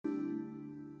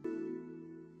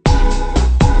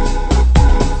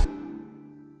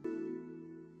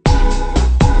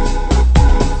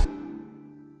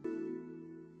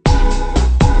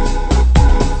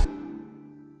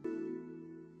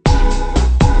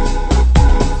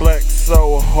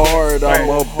hard, I'm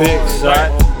a big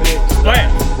shot.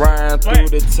 Riding through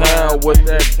the town with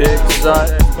that big shot.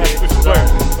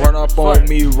 Run up on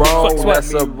me wrong,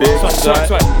 that's a big shot.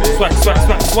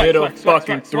 Hit a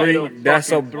fucking 3,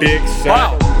 that's a big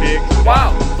shot.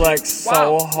 Flex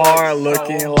so hard,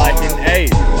 looking like an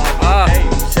 8.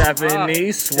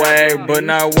 Japanese swag, but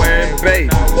not wearing bait.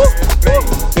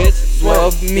 Bitch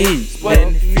love me,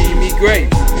 then feed me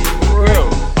grapes.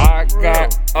 I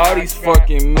got all these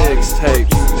fucking mixtapes.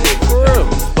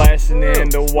 Splashing in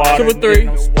the water, then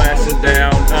I'm splashing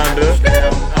down under.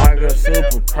 I go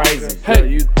super crazy, girl,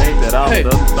 you think that I'm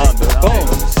the thunder.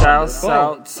 Shouts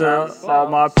out to all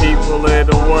my people in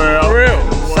the world.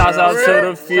 Shouts out to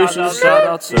the future, shout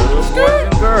out to the boys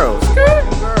and girls.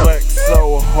 Flex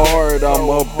so hard, I'm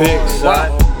a big shot.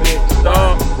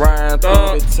 Riding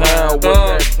through the town with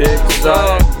that big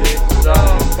shot.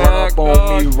 Run up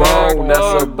on me wrong,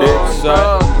 that's a big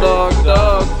shot.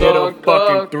 Hit a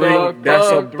fucking 3,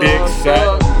 that's a big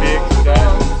shot.